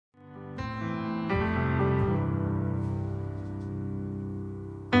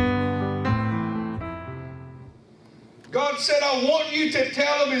God said, I want you to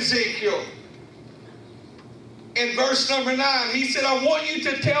tell them, Ezekiel. In verse number 9, he said, I want you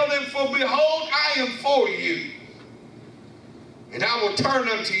to tell them, for behold, I am for you, and I will turn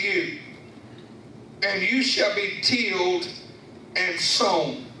unto you, and you shall be tilled and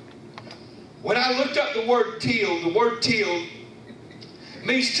sown. When I looked up the word tilled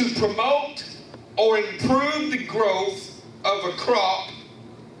means to promote or improve the growth of a crop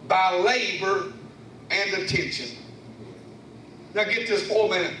by labor and attention. Now get this for a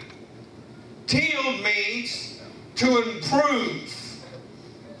minute. Tilled means to improve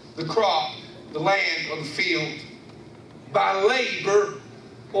the crop, the land, or the field by labor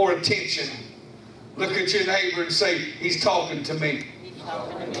or attention. Look at your neighbor and say, he's talking to me. He's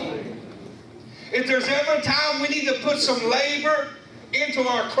talking to me. If there's ever a time we need to put some labor into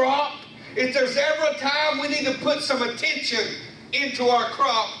our crop, if there's ever a time we need to put some attention into our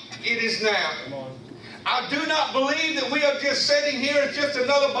crop, it is now. I do not believe that we are just sitting here as just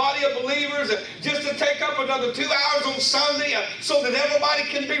another body of believers just to take up another 2 hours on Sunday so that everybody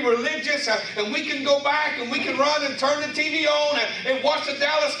can be religious and we can go back and we can run and turn the TV on and watch the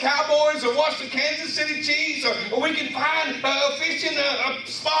Dallas Cowboys or watch the Kansas City Chiefs or we can find a fishing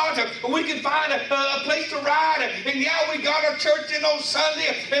spot or we can find a place to ride and yeah, we got our church in on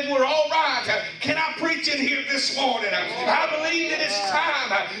Sunday and we're all right. Can I preach in here this morning? I believe that it's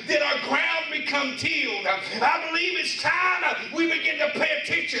time that our ground become tilled. I believe it's time we begin to pay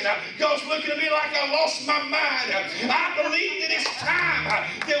attention. God's looking at me like I lost my mind. I believe that it's time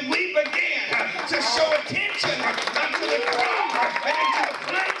that we begin to show attention unto the crop and into the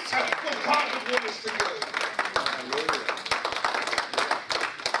place where God would want us to go.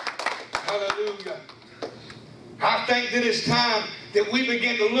 Hallelujah. I think that it's time that we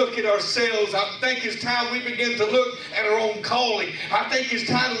begin to look at ourselves. I think it's time we begin to look at our own calling. I think it's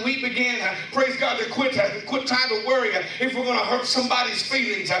time that we begin, praise God, to quit trying to worry if we're going to hurt somebody's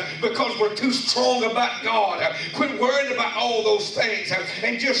feelings because we're too strong about God. Quit worrying about all those things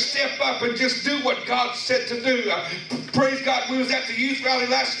and just step up and just do what God said to do. Praise God, we was at the youth rally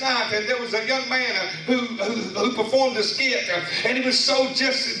last night and there was a young man who performed a skit and he was so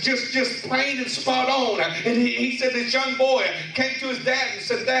just plain and spot on. And he said this young boy came to his dad and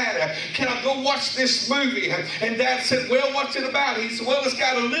said, Dad, can I go watch this movie? And Dad said, well, what's it about? He said, well, it's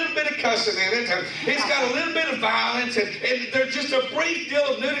got a little bit of cussing in it. It's got a little bit of violence and there's just a brief deal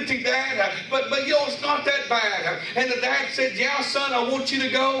of nudity, Dad. But you know, it's not that bad. And the dad said, yeah, son, I want you to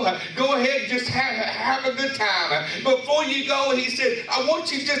go ahead and just have a good time. Before you go, he said, I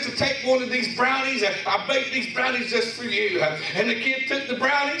want you just to take one of these brownies. I baked these brownies just for you. And the kid took the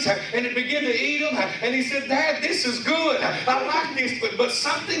brownies and he began to eat them. And he said, Dad, this is good. I like this, but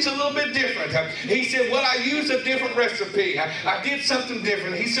something's a little bit different. He said, well, I used a different recipe. I did something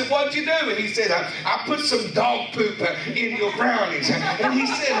different. He said, what'd you do? And he said, I put some dog poop in your brownies. And he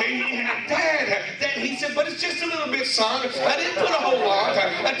said, Dad, he said, but it's just a little bit, son. I didn't put a whole lot.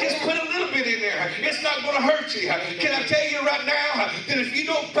 I just put a little bit in there. It's not going to hurt you. Can I tell you right now that if you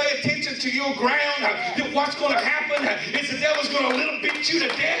don't pay attention to your ground, that what's going to happen is the devil's going to little beat you to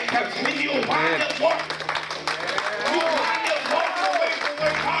death and you'll wind up walking. You'll wind up walking away from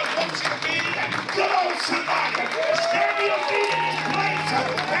where God wants you to be. Come on, somebody. Stand to your feet in this place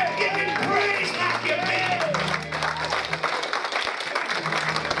and give him praise like you mean it.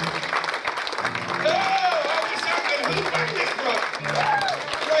 Oh, I wish I could hoop like this, brother.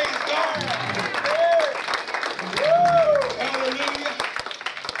 Praise God. Hallelujah.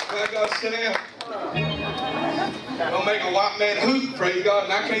 Let God sit down. Don't make a white man hoop, praise God,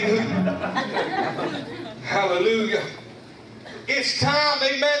 and I can't hoop. Hallelujah. It's time,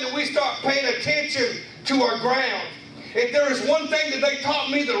 amen, that we start paying attention to our ground. If there is one thing that they taught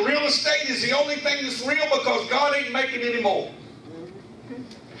me, that real estate is the only thing that's real because God ain't making any more.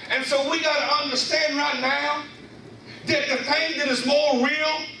 And so we got to understand right now that the thing that is more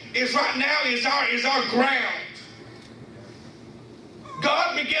real is right now is our ground.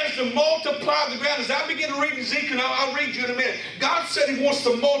 God begins to multiply the ground. As I begin to read Ezekiel, I'll read you in a minute. God said he wants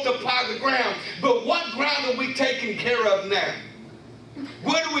to multiply the ground. But what ground are we taking care of now?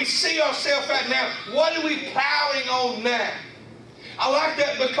 Where do we see ourselves at now? What are we plowing on now? I like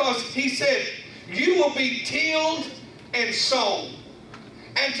that because he said, you will be tilled and sown.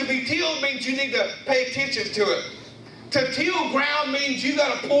 And to be tilled means you need to pay attention to it. To till ground means you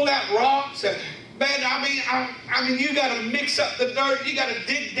got to pull out rocks. Man, I mean, you got to mix up the dirt. You got to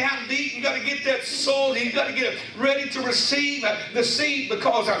dig down deep. You got to get that soil. You got to get it ready to receive the seed.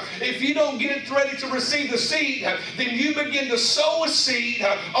 Because if you don't get it ready to receive the seed, then you begin to sow a seed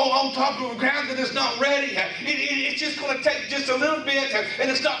on top of a ground that is not ready. It's just going to take just a little bit,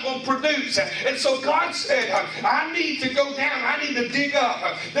 and it's not going to produce. And so God said, I need to go down. I need to dig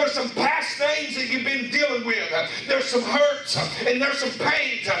up. There's some past things that you've been dealing with. There's some hurts, and there's some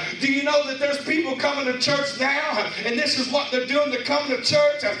pains. Do you know that there's people coming to church now, and this is what they're doing? They're coming to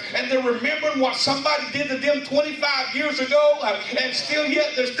church, and they're remembering what somebody did to them 25 years ago, and still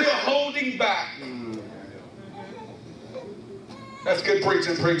yet they're still holding back. That's good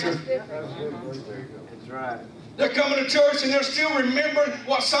preaching, preacher. That's right. They're coming to church and they're still remembering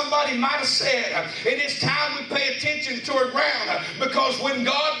what somebody might have said. And it's time we pay attention to our ground, because when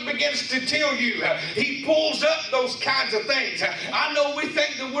God begins to tell you, He pulls up those kinds of things. I know we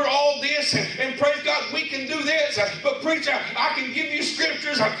think that we're all this, and praise God, we can do this. But preacher, I can give you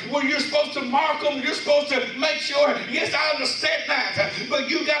scriptures where you're supposed to mark them. You're supposed to make sure. Yes, I understand that. But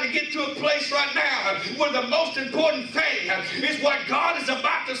you got to get to a place right now where the most important thing is what God is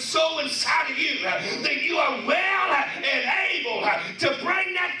about to sow inside of you. That you are well and able to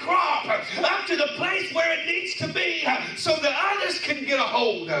bring that crop up to the place where it needs to be, so that others can get a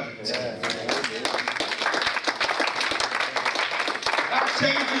hold of it.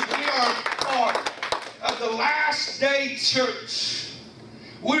 LifeChangers, we are part of the last day church.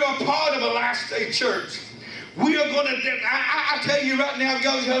 We are part of a last day church. We are going to, I tell you right now,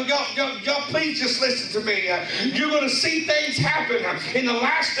 y'all please just listen to me. You're going to see things happen in the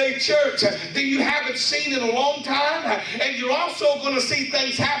last day church that you haven't seen in a long time. And you're also going to see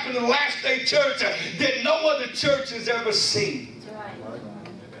things happen in the last day church that no other church has ever seen.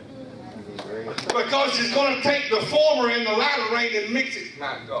 Because it's going to take the former and the latter rain and mix it.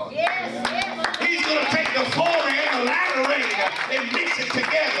 My God. Yes. He's going to take the former and the latter rain and mix it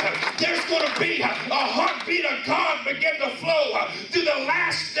together. There's going to be a heartbeat of God begin to flow through the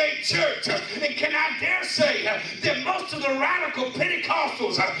last day church. And can I dare say that most of the radical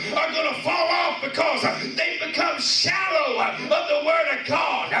Pentecostals are going to fall off because they become shallow of the Word of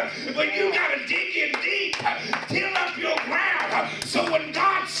God. But you got to dig in deep, till up your ground, so when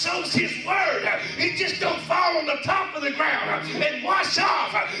God sows His Word, it just don't fall on the top of the ground and wash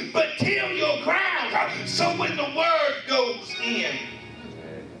off, but till your ground, so when the Word goes in.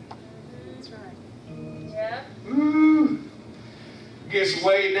 That's right. Yeah. Gets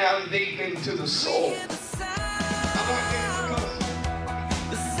way down deep into the soul.